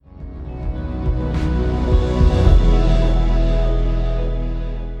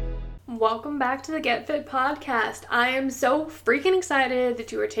welcome back to the Get Fit podcast. I am so freaking excited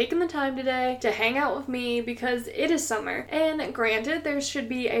that you are taking the time today to hang out with me because it is summer. And granted, there should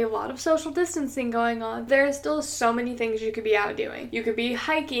be a lot of social distancing going on. There are still so many things you could be out doing. You could be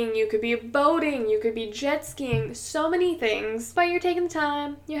hiking, you could be boating, you could be jet skiing, so many things. But you're taking the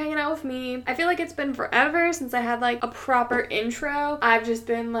time, you're hanging out with me. I feel like it's been forever since I had like a proper intro. I've just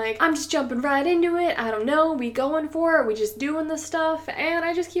been like, I'm just jumping right into it. I don't know, we going for it, we just doing this stuff, and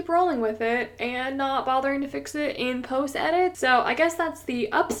I just keep rolling with it and not bothering to fix it in post edit. So I guess that's the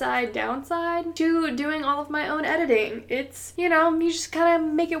downside to doing all of my own editing. It's, you just gotta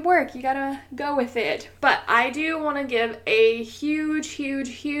make it work. You gotta go with it. But I do want to give a huge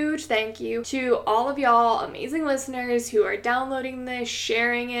thank you to all of y'all amazing listeners who are downloading this,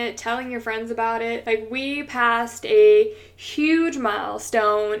 sharing it, telling your friends about it. Like, we passed a huge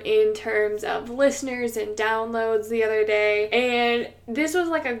milestone in terms of listeners and downloads the other day, and this was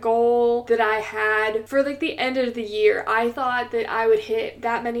like a goal that I had for like the end of the year. I thought that I would hit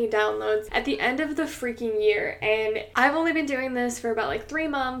that many downloads at the end of the freaking year, and I've only been doing this for about like 3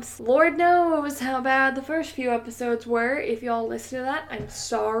 months. Lord knows how bad the first few episodes were. If y'all listen to that, I'm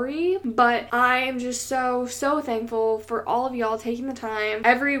sorry, but I am just so thankful for all of y'all taking the time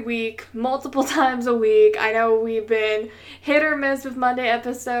every week, multiple times a week. I know we've been hit or miss with Monday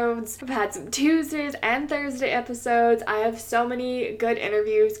episodes. I've had some Tuesdays and Thursday episodes. I have so many good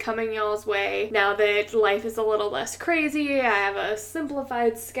interviews coming y'all's way now that life is a little less crazy. I have a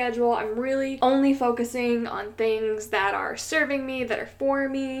simplified schedule. I'm really only focusing on things that are serving me, that are for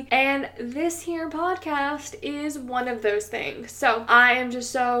me, and this here podcast is one of those things. So I am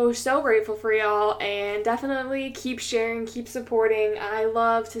just so grateful for y'all, and definitely keep sharing, keep supporting. I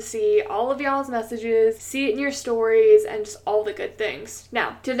love to see all of y'all's messages, see it in your stories, and just all the good things.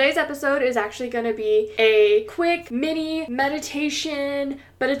 Now, today's episode is actually going to be a quick mini meditation,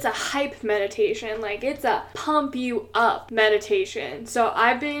 but it's a hype meditation. Like, it's a pump you up meditation. So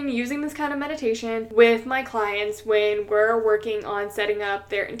I've been using this kind of meditation with my clients when we're working on setting up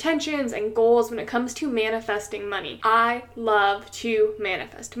their intentions and goals when it comes to manifesting money. I love to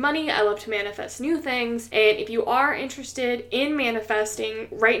manifest money. I love to manifest new things. And if you are interested in manifesting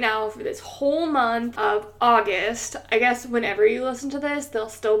right now for this whole month of August, I guess whenever you listen to this, they'll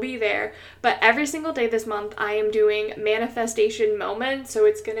still be there. But every single day this month, I am doing manifestation moments. So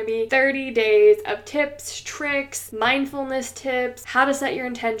it's going to be 30 days of tips, tricks, mindfulness tips, how to set your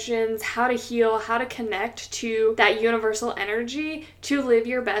intentions, how to heal, how to connect to that universal energy to live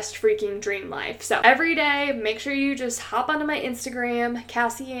your best freaking dream life. So every day, make sure you just hop onto my Instagram,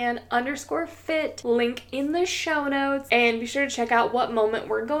 Cassian_fit, link in the show notes, and be sure to check out what moment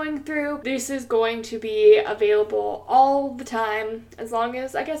we're going through. This is going to be available all the time, as long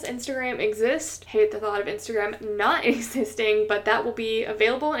as, I guess, Instagram exists. Hate the thought of Instagram not existing, but that will be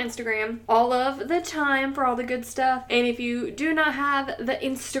available on Instagram all of the time for all the good stuff. And if you do not have the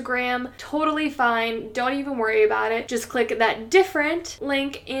Instagram, totally fine. Don't even worry about it. Just click that different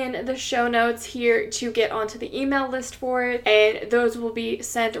link in the show notes here to get onto the email list for it, and those will be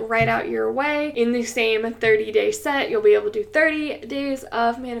sent right out your way. In the same 30-day set, you'll be able to do 30 days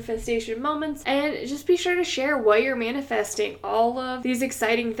of manifestation moments, and just be sure to share what you're manifesting, all of these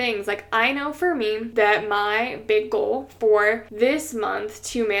exciting things. Like, I know for me that my big goal for this month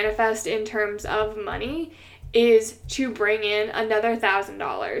to manifest in terms of money is to bring in another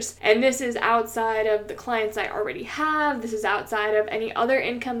 $1,000. And this is outside of the clients I already have. This is outside of any other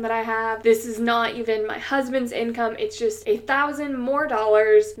income that I have. This is not even my husband's income. It's just $1,000 more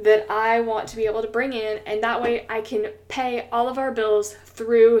that I want to be able to bring in, and that way I can pay all of our bills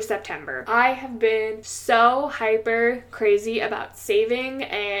through September. I have been so hyper crazy about saving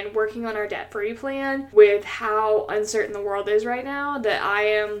and working on our debt-free plan with how uncertain the world is right now that I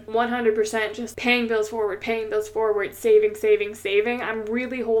am 100% just paying bills forward, saving. I'm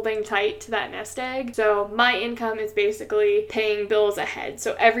really holding tight to that nest egg. So my income is basically paying bills ahead.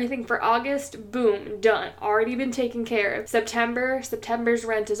 So everything for August, boom, done. Already been taken care of. September's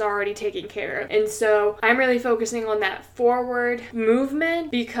rent is already taken care of. And so I'm really focusing on that forward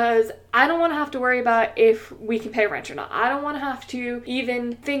movement because I don't want to have to worry about if we can pay rent or not. I don't want to have to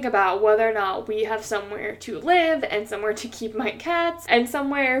even think about whether or not we have somewhere to live and somewhere to keep my cats and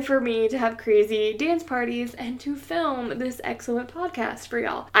somewhere for me to have crazy dance parties days and to film this excellent podcast for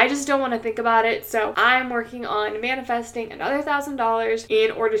y'all. I just don't want to think about it, so I'm working on manifesting another $1,000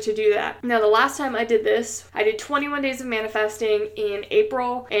 in order to do that. Now, the last time I did this, I did 21 days of manifesting in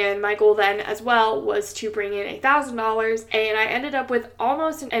April, and my goal then as well was to bring in $1,000, and I ended up with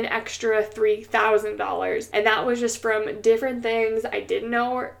almost an extra $3,000, and that was just from different things I didn't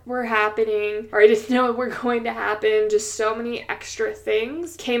know were happening, or I didn't know were going to happen. Just so many extra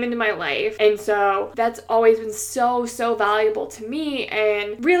things came into my life, and so that's always been so valuable to me.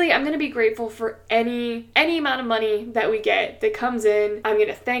 And really, I'm gonna be grateful for any amount of money that we get that comes in. I'm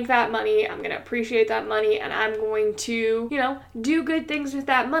gonna thank that money, I'm gonna appreciate that money, and I'm going to, do good things with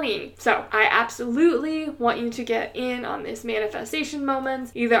that money. So I absolutely want you to get in on this manifestation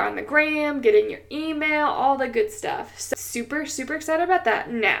moments, either on the gram, get in your email, all the good stuff. So super excited about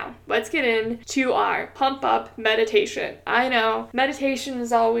that. Now, let's get into our pump up meditation. I know meditation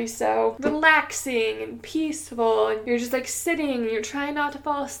is always so relaxing and peaceful, and you're just like sitting and you're trying not to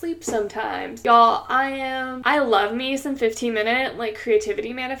fall asleep sometimes. Y'all, I love me some 15-minute like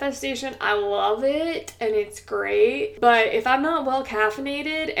creativity manifestation. I love it and it's great. But if I'm not well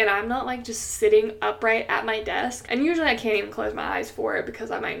caffeinated and I'm not like just sitting upright at my desk, and usually I can't even close my eyes for it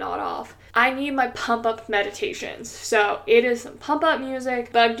because I might nod off, I need my pump up meditations. So it is some pump up music,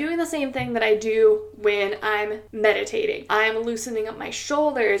 but I'm doing the same thing that I do when I'm meditating. I'm loosening up my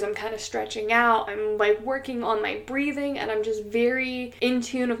shoulders, I'm kind of stretching out, I'm like working on my breathing, and I'm just very in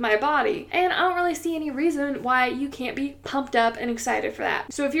tune with my body. And I don't really see any reason why you can't be pumped up and excited for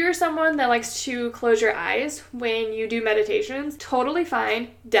that. So if you're someone that likes to close your eyes when you do meditations, totally fine.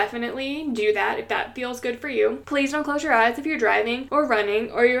 Definitely do that if that feels good for you. Please don't close your eyes if you're driving or running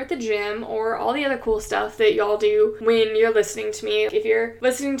or you're at the gym or all the other cool stuff that y'all do when you're listening to me. If you're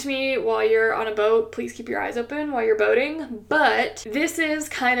listening to me while you're on a boat, please keep your eyes open while you're boating. But this is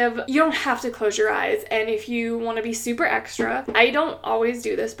kind of, you don't have to close your eyes. And if you want to be super extra, I don't always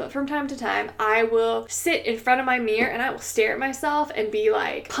do this, but from time to time, I will sit in front of my mirror and I will stare at myself and be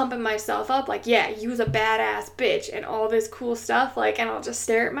like pumping myself up, like, yeah, you was a badass bitch and all this cool stuff, like, and I'll just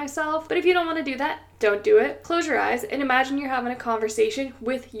stare at myself. But if you don't want to do that, don't do it. Close your eyes and imagine you're having a conversation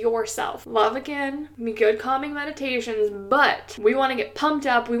with yourself. Love again, good calming meditations, but we want to get pumped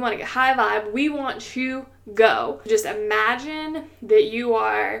up, we want to get high vibe, we want to go. Just imagine that you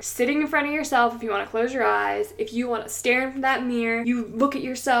are sitting in front of yourself if you want to close your eyes. If you want to stare into that mirror, you look at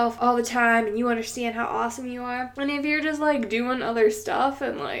yourself all the time and you understand how awesome you are. And if you're just like doing other stuff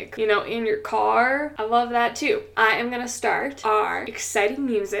and like, in your car, I love that too. I am gonna start our exciting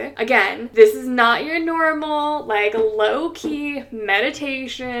music. Again, this is not your normal, like low-key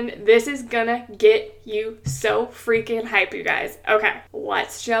meditation. This is gonna get you so freaking hype, you guys. Okay,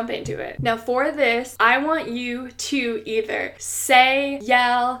 let's jump into it. Now for this, I want you to either say,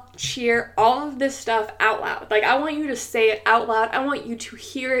 yell, cheer, all of this stuff out loud. Like, I want you to say it out loud. I want you to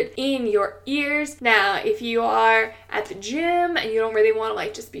hear it in your ears. Now, if you are at the gym and you don't really want to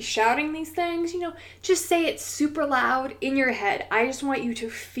like just be shouting these things, just say it super loud in your head. I just want you to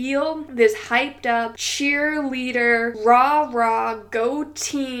feel this hyped up, cheerleader, rah, go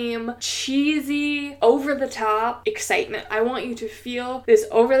team, cheesy, over the top excitement. I want you to feel this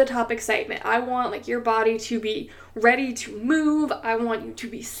over the top excitement. I want like your body to be ready to move. I want you to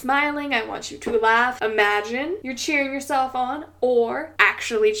be smiling. I want you to laugh. Imagine you're cheering yourself on, or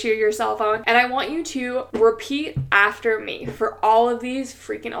actually cheer yourself on. And I want you to repeat after me for all of these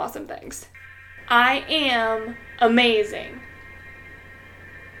freaking awesome things. I am amazing.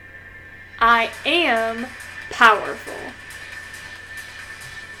 I am powerful.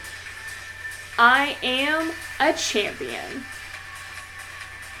 I am a champion.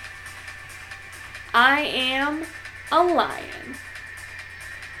 I am a lion.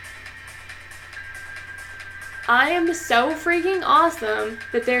 I am so freaking awesome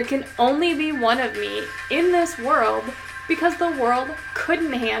that there can only be one of me in this world, because the world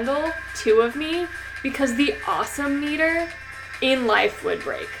couldn't handle two of me, because the awesome meter in life would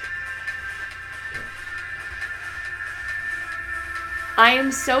break. I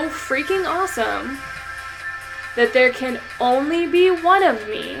am so freaking awesome that there can only be one of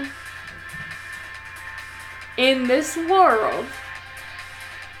me in this world,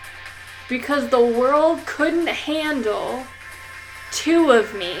 because the world couldn't handle two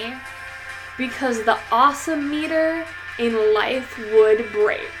of me, because the awesome meter in life would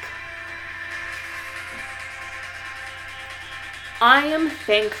break. I am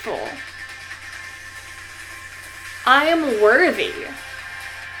thankful. I am worthy.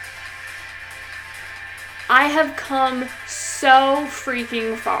 I have come so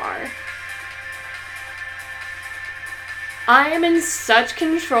freaking far. I am in such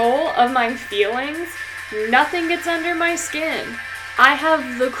control of my feelings Nothing gets under my skin. I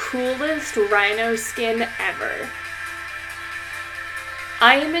have the coolest rhino skin ever.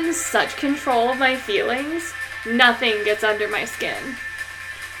 I am in such control of my feelings, nothing gets under my skin.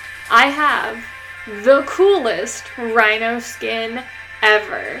 I have the coolest rhino skin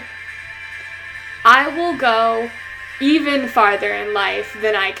ever. I will go even farther in life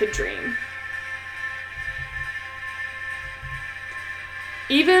than I could dream.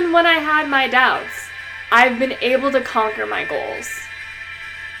 Even when I had my doubts, I've been able to conquer my goals.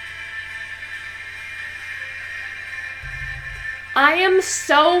 I am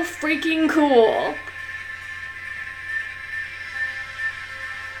so freaking cool.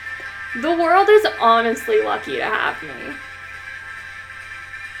 The world is honestly lucky to have me.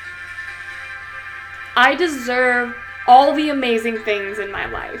 I deserve all the amazing things in my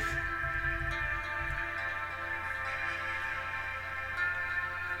life.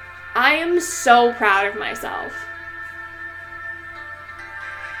 I am so proud of myself.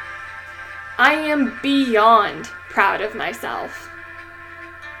 I am beyond proud of myself.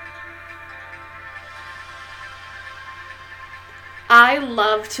 I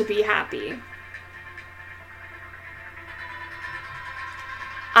love to be happy.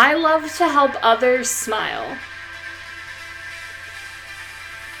 I love to help others smile.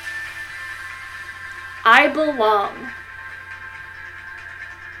 I belong.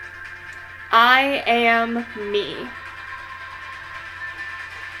 I am me.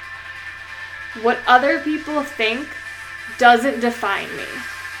 What other people think doesn't define me.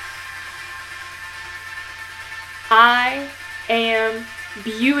 I am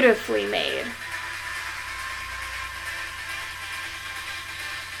beautifully made.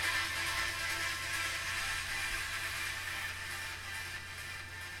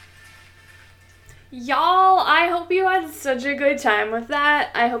 Y'all, I hope you had such a good time with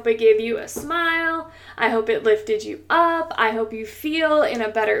that. I hope it gave you a smile. I hope it lifted you up. I hope you feel in a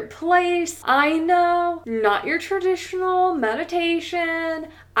better place. I know, not your traditional meditation.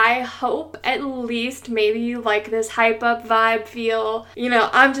 I hope at least maybe you like this hype up vibe feel. You know,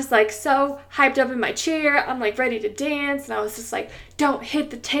 I'm just like so hyped up in my chair. I'm like ready to dance. And I was just like, don't hit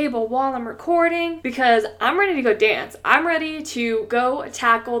the table while I'm recording because I'm ready to go dance. I'm ready to go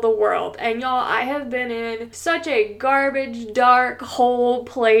tackle the world. And y'all, I have been in such a garbage, dark hole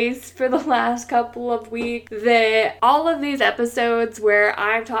place for the last couple of weeks that all of these episodes where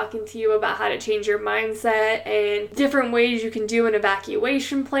I'm talking to you about how to change your mindset and different ways you can do an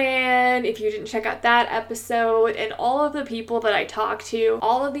evacuation plan, if you didn't check out that episode, and all of the people that I talk to,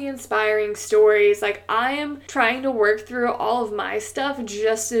 all of the inspiring stories, like I am trying to work through all of my stuff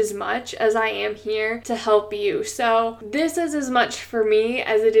just as much as I am here to help you. So this is as much for me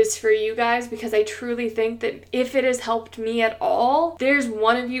as it is for you guys because I truly think that if it has helped me at all, there's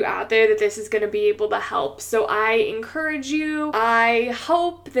one of you out there that this is going to be able to help. So I encourage you. I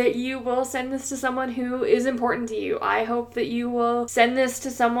hope that you will send this to someone who is important to you. I hope that you will send this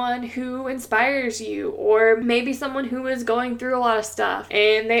to someone who inspires you, or maybe someone who is going through a lot of stuff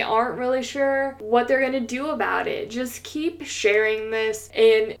and they aren't really sure what they're going to do about it. Just keep sharing this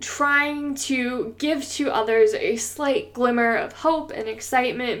and trying to give to others a slight glimmer of hope and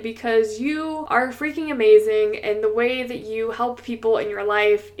excitement because you are freaking amazing and the way that you help people in your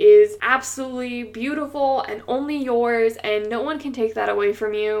life is absolutely beautiful and only yours, and no one can take that away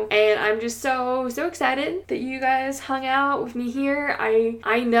from you. And I'm just so excited that you guys hung out with me here.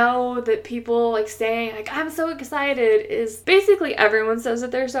 I know that people like saying like I'm so excited is basically everyone says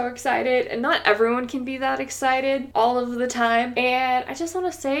that they're so excited, and not everyone can be that excited all of the time. And I just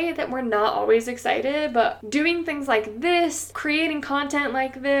want to say that we're not always excited, but doing things like this, creating content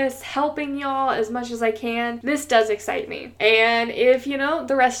like this, helping y'all as much as I can, this does excite me. And if you know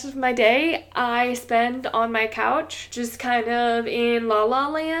the rest of my day I spend on my couch just kind of in la la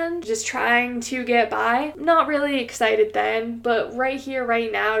land, just trying to get by, not really excited then, but right here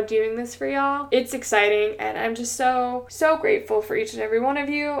right now doing this for y'all, it's exciting. And I'm just so grateful for each and every one of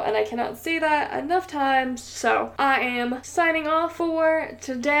you, and I cannot say that enough times. So I am signing off for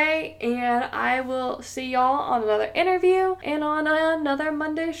today, and I will see y'all on another interview and on another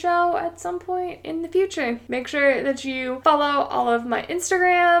Monday show at some point in the future. Make sure that you follow all of my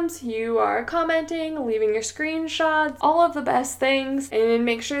Instagrams, you are commenting, leaving your screenshots, all of the best things, and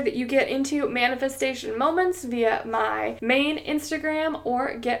make sure that you get into manifestation moments via my main Instagram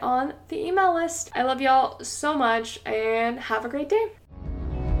or get on the email list. I love y'all so much and have a great day.